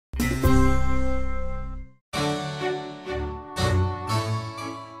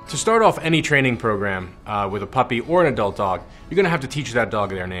To start off any training program with a puppy or an adult dog, you're going to have to teach that dog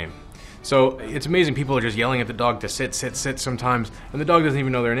their name. So it's amazing, people are just yelling at the dog to sit, sit, sit sometimes, and the dog doesn't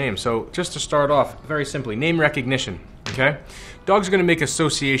even know their name. So just to start off, very simply, name recognition, okay? Dogs are going to make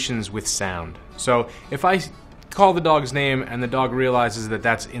associations with sound. So if I call the dog's name and the dog realizes that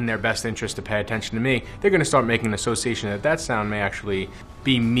that's in their best interest to pay attention to me, they're going to start making an association that that sound may actually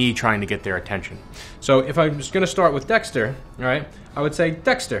be me trying to get their attention. So if I'm just going to start with Dexter, all right, I would say,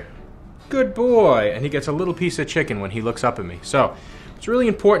 Dexter, good boy, and he gets a little piece of chicken when he looks up at me. So what's really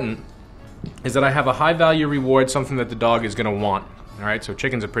important is that I have a high value reward, something that the dog is going to want, all right? So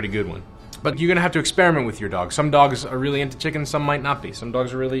chicken's a pretty good one. But you're going to have to experiment with your dog. Some dogs are really into chicken, some might not be. Some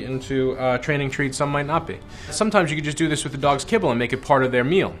dogs are really into training treats, some might not be. Sometimes you could just do this with the dog's kibble and make it part of their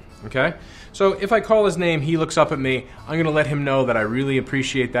meal, okay? So if I call his name, he looks up at me, I'm going to let him know that I really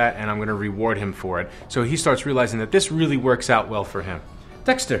appreciate that and I'm going to reward him for it. So he starts realizing that this really works out well for him.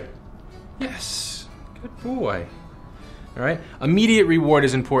 Dexter, yes, good boy. All right? Immediate reward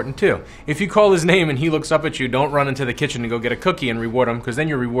is important too. If you call his name and he looks up at you, don't run into the kitchen and go get a cookie and reward him, because then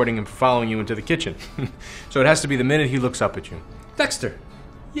you're rewarding him for following you into the kitchen. So it has to be the minute he looks up at you. Dexter,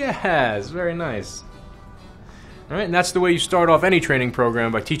 yes, very nice. All right, and that's the way you start off any training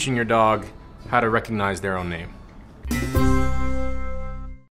program, by teaching your dog how to recognize their own name.